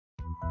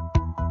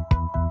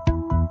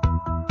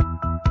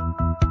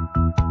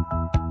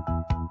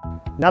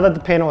Now that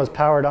the panel is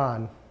powered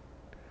on,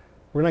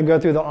 we're going to go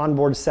through the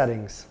onboard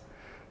settings.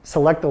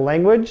 Select the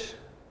language,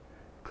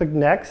 click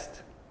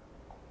Next.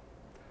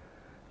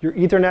 Your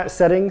Ethernet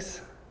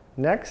settings,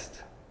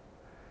 Next.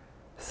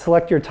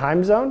 Select your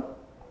time zone,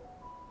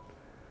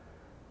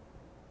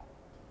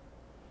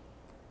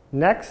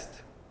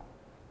 Next.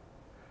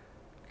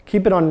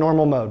 Keep it on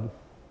normal mode,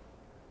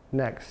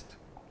 Next.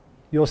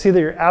 You'll see that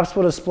your apps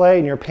will display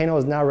and your panel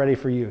is now ready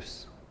for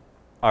use.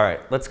 All right,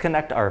 let's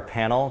connect our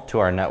panel to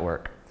our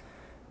network.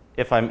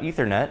 If I'm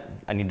Ethernet,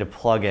 I need to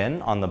plug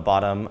in on the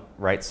bottom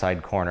right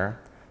side corner.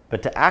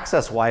 But to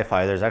access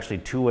Wi-Fi, there's actually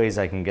two ways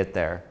I can get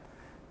there.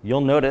 You'll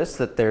notice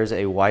that there's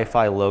a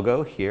Wi-Fi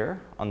logo here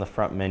on the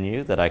front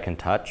menu that I can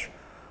touch,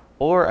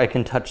 or I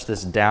can touch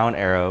this down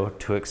arrow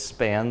to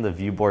expand the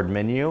ViewBoard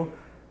menu,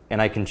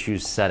 and I can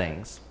choose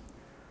settings.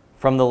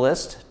 From the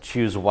list,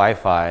 choose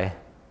Wi-Fi.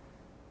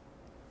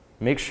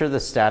 Make sure the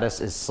status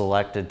is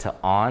selected to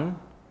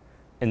on,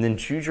 and then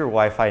choose your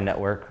Wi-Fi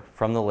network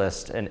from the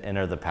list and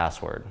enter the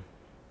password.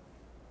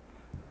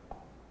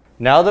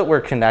 Now that we're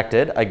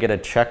connected, I get a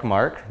check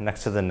mark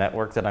next to the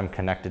network that I'm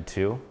connected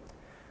to.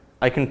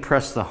 I can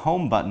press the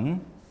home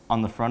button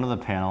on the front of the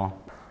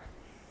panel.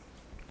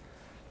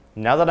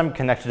 Now that I'm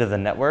connected to the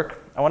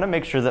network, I want to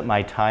make sure that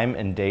my time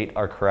and date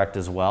are correct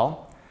as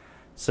well.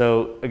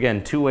 So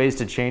again, two ways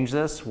to change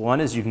this.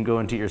 One is you can go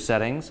into your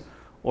settings,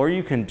 or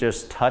you can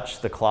just touch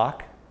the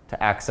clock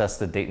to access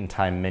the date and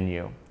time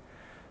menu.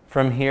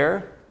 From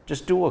here,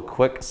 just do a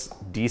quick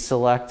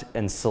deselect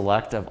and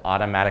select of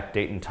automatic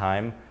date and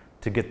time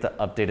to get the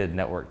updated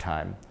network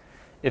time.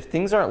 If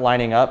things aren't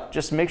lining up,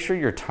 just make sure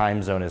your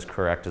time zone is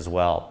correct as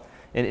well.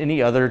 And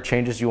any other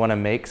changes you want to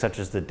make, such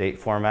as the date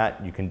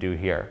format, you can do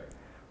here.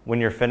 When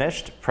you're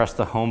finished, press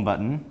the home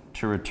button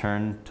to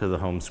return to the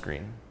home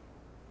screen.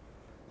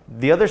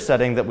 The other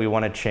setting that we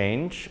want to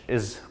change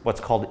is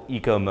what's called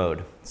eco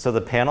mode. So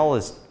the panel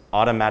is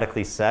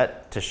automatically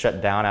set to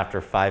shut down after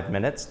 5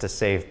 minutes to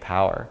save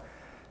power.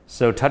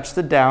 So touch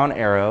the down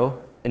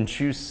arrow and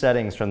choose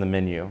settings from the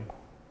menu.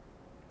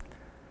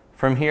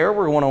 From here,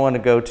 we're going to want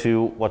to go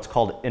to what's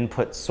called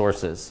input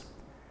sources.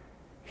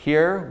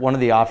 Here, one of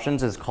the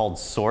options is called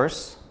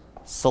source.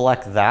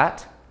 Select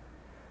that,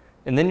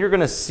 and then you're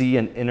going to see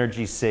an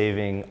energy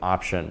saving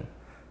option.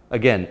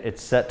 Again,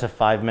 it's set to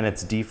 5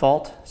 minutes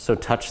default, so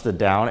touch the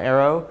down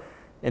arrow,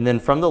 and then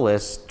from the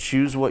list,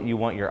 choose what you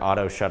want your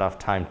auto shut-off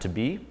time to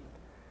be,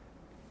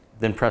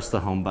 then press the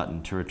home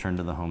button to return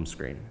to the home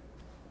screen.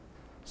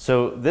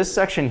 So this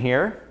section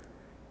here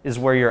is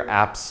where your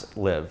apps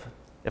live.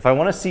 If I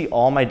want to see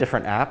all my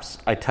different apps,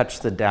 I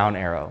touch the down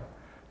arrow.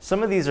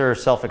 Some of these are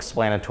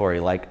self-explanatory,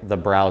 like the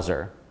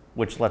browser,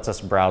 which lets us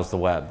browse the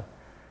web.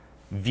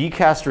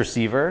 Vcast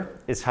receiver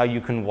is how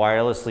you can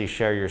wirelessly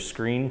share your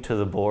screen to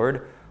the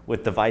board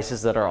with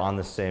devices that are on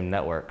the same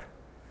network.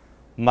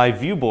 My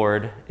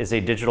ViewBoard is a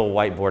digital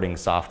whiteboarding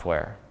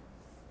software.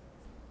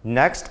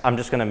 Next, I'm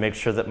just going to make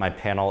sure that my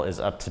panel is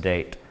up to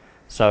date.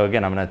 So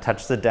again, I'm going to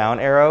touch the down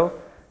arrow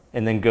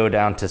and then go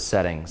down to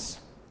settings.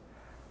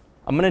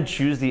 I'm going to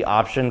choose the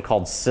option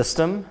called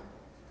System,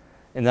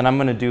 and then I'm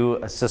going to do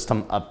a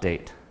system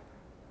update.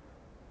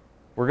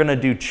 We're going to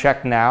do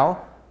Check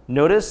Now.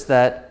 Notice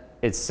that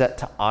it's set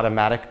to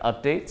automatic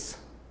updates,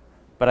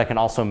 but I can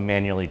also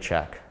manually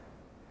check.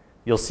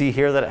 You'll see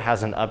here that it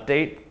has an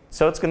update,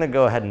 so it's going to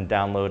go ahead and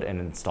download and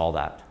install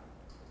that.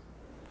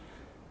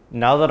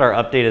 Now that our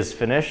update is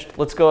finished,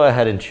 let's go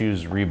ahead and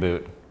choose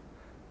Reboot.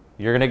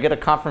 You're going to get a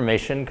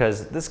confirmation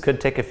because this could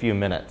take a few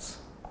minutes.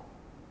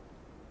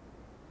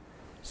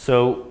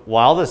 So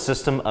while the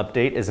system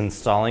update is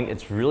installing,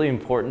 it's really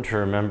important to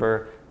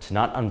remember to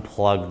not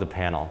unplug the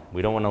panel.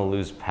 We don't want to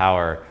lose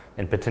power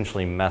and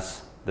potentially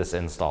mess this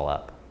install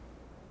up.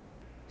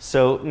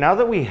 So now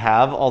that we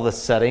have all the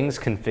settings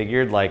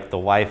configured, like the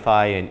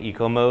Wi-Fi and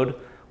eco mode,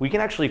 we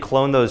can actually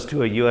clone those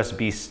to a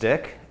USB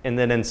stick and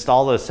then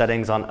install those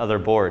settings on other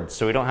boards,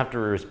 so we don't have to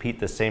repeat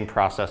the same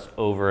process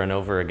over and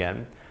over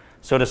again.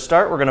 So to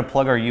start, we're going to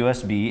plug our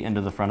USB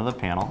into the front of the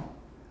panel.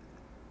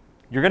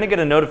 You're going to get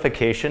a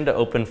notification to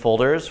open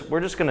folders. We're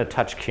just going to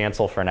touch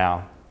cancel for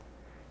now.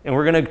 And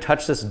we're going to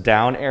touch this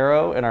down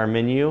arrow in our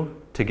menu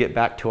to get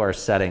back to our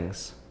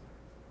settings.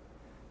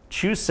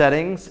 Choose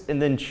settings and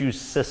then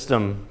choose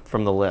system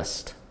from the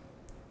list.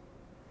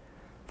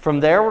 From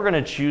there, we're going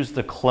to choose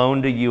the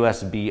clone to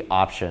USB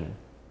option.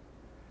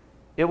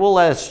 It will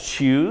let us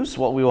choose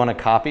what we want to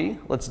copy.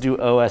 Let's do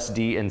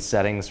OSD in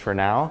settings for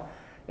now.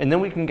 And then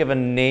we can give a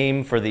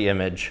name for the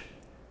image.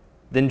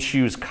 Then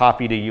choose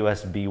copy to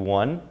USB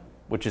 1,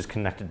 which is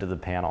connected to the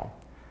panel.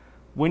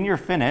 When you're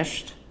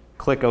finished,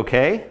 click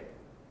OK,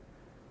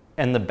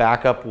 and the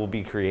backup will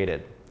be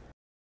created.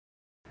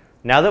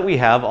 Now that we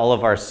have all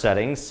of our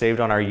settings saved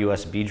on our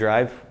USB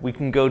drive, we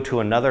can go to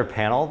another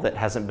panel that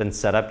hasn't been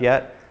set up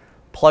yet,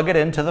 plug it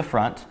into the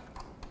front,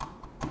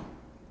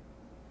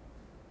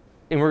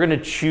 and we're going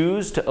to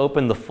choose to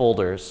open the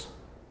folders.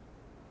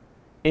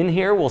 In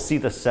here, we'll see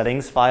the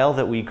settings file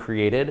that we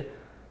created.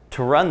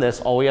 To run this,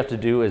 all we have to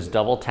do is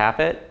double tap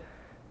it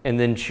and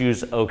then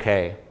choose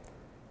OK.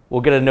 We'll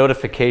get a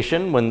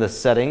notification when the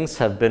settings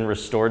have been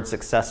restored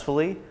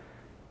successfully,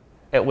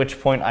 at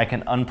which point I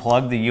can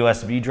unplug the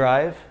USB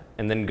drive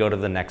and then go to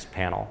the next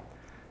panel.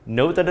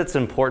 Note that it's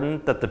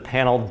important that the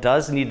panel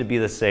does need to be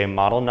the same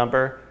model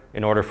number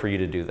in order for you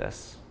to do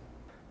this.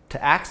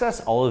 To access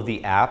all of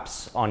the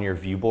apps on your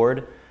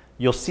ViewBoard,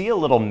 you'll see a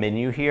little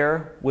menu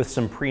here with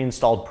some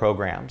pre-installed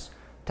programs.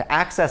 To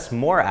access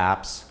more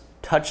apps,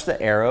 touch the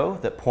arrow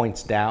that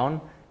points down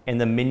and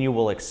the menu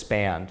will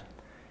expand.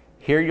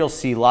 Here you'll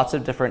see lots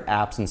of different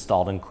apps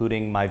installed,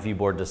 including My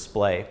ViewBoard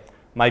Display.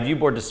 My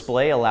ViewBoard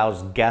Display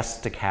allows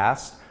guests to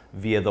cast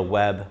via the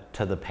web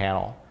to the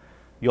panel.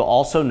 You'll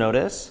also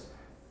notice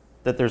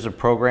that there's a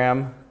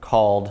program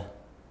called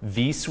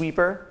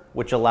vSweeper,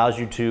 which allows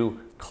you to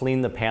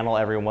clean the panel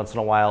every once in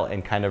a while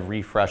and kind of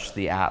refresh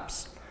the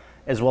apps,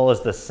 as well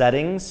as the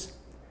settings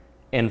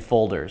and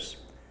folders.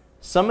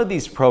 Some of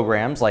these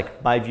programs,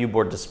 like My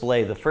ViewBoard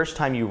Display, the first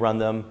time you run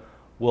them,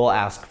 will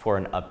ask for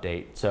an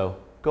update. So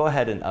go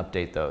ahead and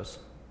update those.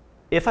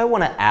 If I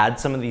want to add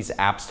some of these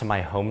apps to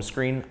my home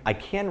screen, I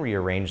can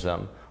rearrange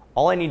them.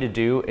 All I need to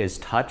do is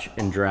touch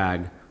and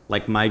drag,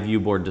 like My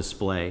ViewBoard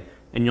Display,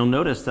 and you'll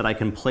notice that I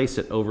can place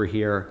it over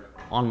here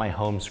on my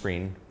home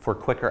screen for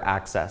quicker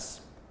access.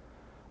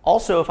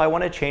 Also, if I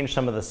want to change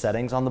some of the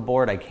settings on the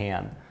board, I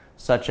can,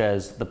 such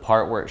as the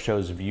part where it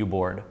shows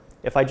ViewBoard.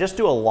 If I just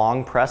do a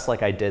long press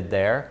like I did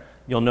there,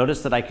 you'll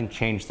notice that I can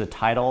change the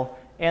title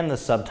and the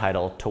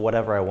subtitle to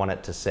whatever I want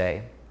it to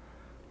say.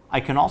 I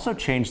can also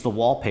change the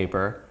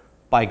wallpaper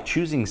by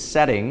choosing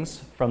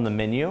Settings from the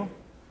menu,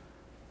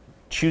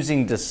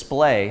 choosing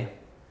Display,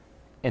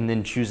 and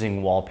then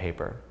choosing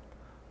Wallpaper.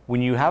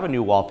 When you have a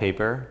new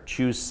wallpaper,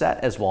 choose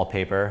Set as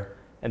Wallpaper,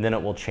 and then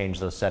it will change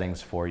those settings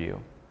for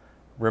you.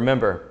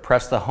 Remember,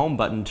 press the Home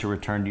button to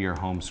return to your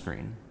home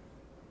screen.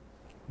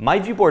 My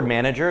ViewBoard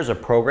Manager is a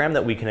program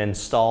that we can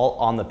install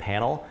on the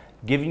panel,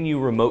 giving you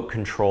remote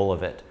control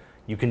of it.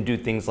 You can do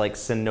things like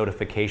send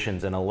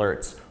notifications and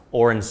alerts,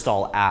 or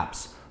install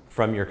apps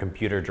from your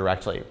computer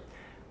directly.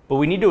 But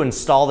we need to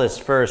install this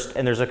first,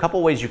 and there's a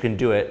couple ways you can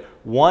do it.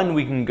 One,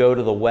 we can go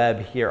to the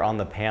web here on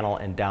the panel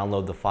and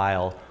download the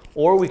file,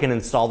 or we can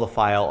install the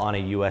file on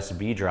a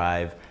USB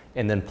drive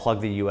and then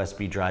plug the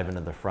USB drive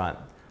into the front.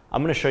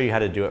 I'm going to show you how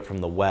to do it from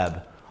the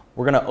web.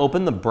 We're going to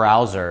open the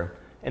browser,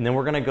 and then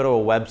we're going to go to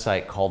a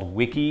website called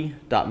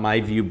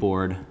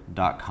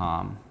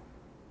wiki.myviewboard.com.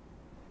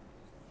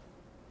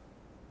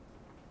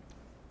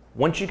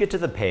 Once you get to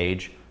the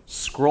page,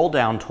 scroll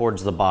down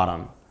towards the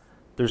bottom.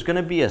 There's going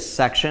to be a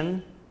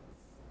section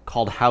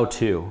called How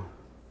To.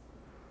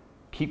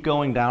 Keep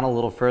going down a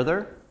little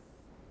further,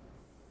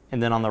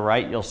 and then on the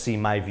right you'll see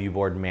My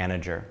ViewBoard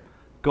Manager.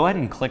 Go ahead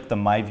and click the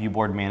My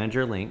ViewBoard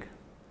Manager link,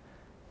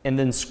 and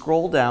then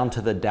scroll down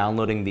to the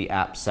Downloading the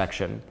App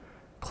section.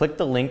 Click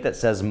the link that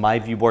says My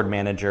ViewBoard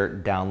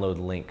Manager Download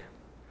Link.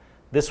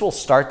 This will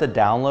start the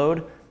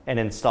download and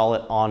install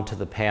it onto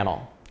the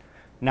panel.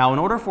 Now, in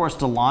order for us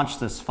to launch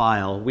this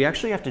file, we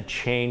actually have to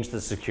change the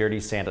security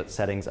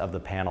settings of the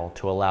panel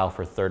to allow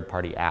for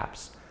third-party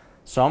apps.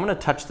 So I'm going to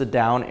touch the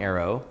down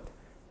arrow,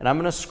 and I'm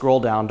going to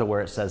scroll down to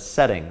where it says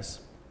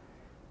Settings.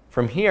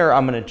 From here,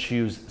 I'm going to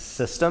choose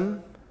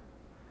System,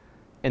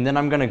 and then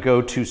I'm going to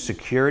go to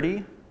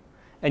Security,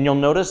 and you'll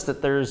notice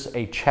that there's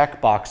a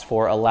checkbox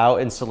for Allow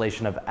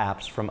installation of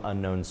apps from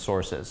unknown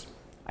sources.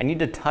 I need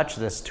to touch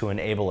this to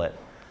enable it.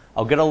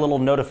 I'll get a little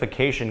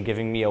notification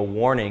giving me a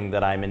warning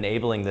that I'm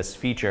enabling this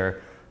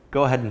feature.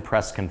 Go ahead and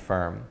press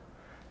Confirm.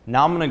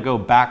 Now I'm going to go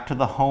back to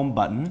the Home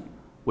button,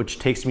 which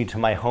takes me to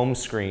my home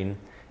screen,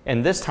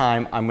 and this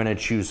time I'm going to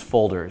choose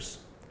Folders.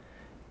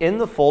 In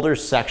the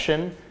Folders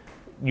section,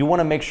 you want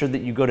to make sure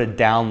that you go to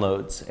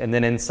Downloads, and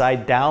then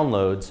inside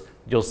Downloads,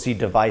 you'll see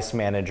Device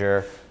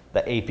Manager,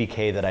 the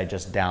APK that I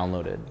just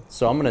downloaded.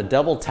 So I'm going to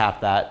double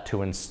tap that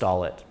to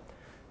install it.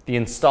 The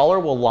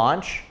installer will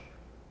launch.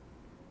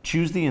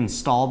 Choose the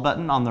Install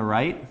button on the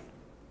right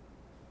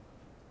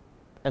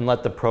and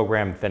let the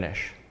program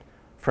finish.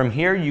 From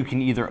here, you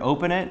can either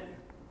open it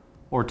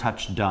or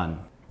touch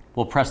Done.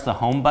 We'll press the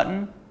Home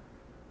button,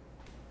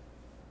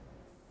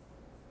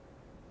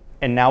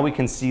 and now we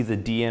can see the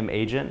DM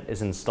agent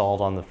is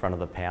installed on the front of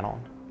the panel.